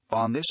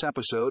On this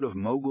episode of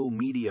Mogul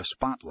Media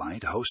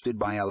Spotlight, hosted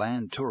by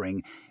Alan Turing,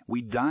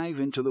 we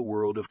dive into the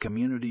world of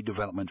community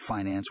development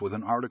finance with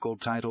an article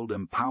titled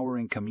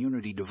Empowering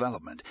Community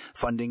Development,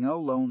 Fundingo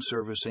Loan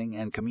Servicing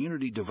and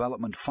Community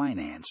Development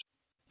Finance.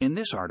 In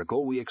this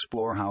article, we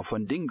explore how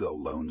Fundingo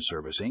loan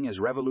servicing is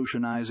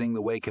revolutionizing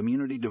the way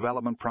community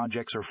development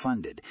projects are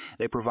funded.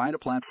 They provide a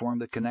platform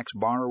that connects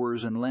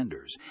borrowers and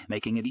lenders,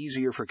 making it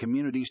easier for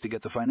communities to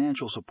get the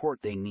financial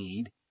support they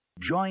need.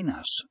 Join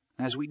us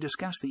as we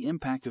discuss the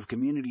impact of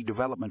community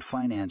development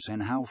finance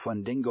and how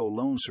Fundingo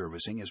loan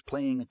servicing is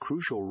playing a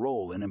crucial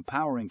role in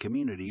empowering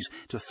communities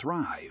to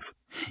thrive.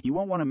 You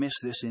won't want to miss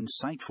this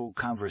insightful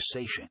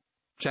conversation.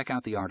 Check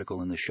out the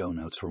article in the show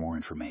notes for more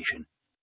information.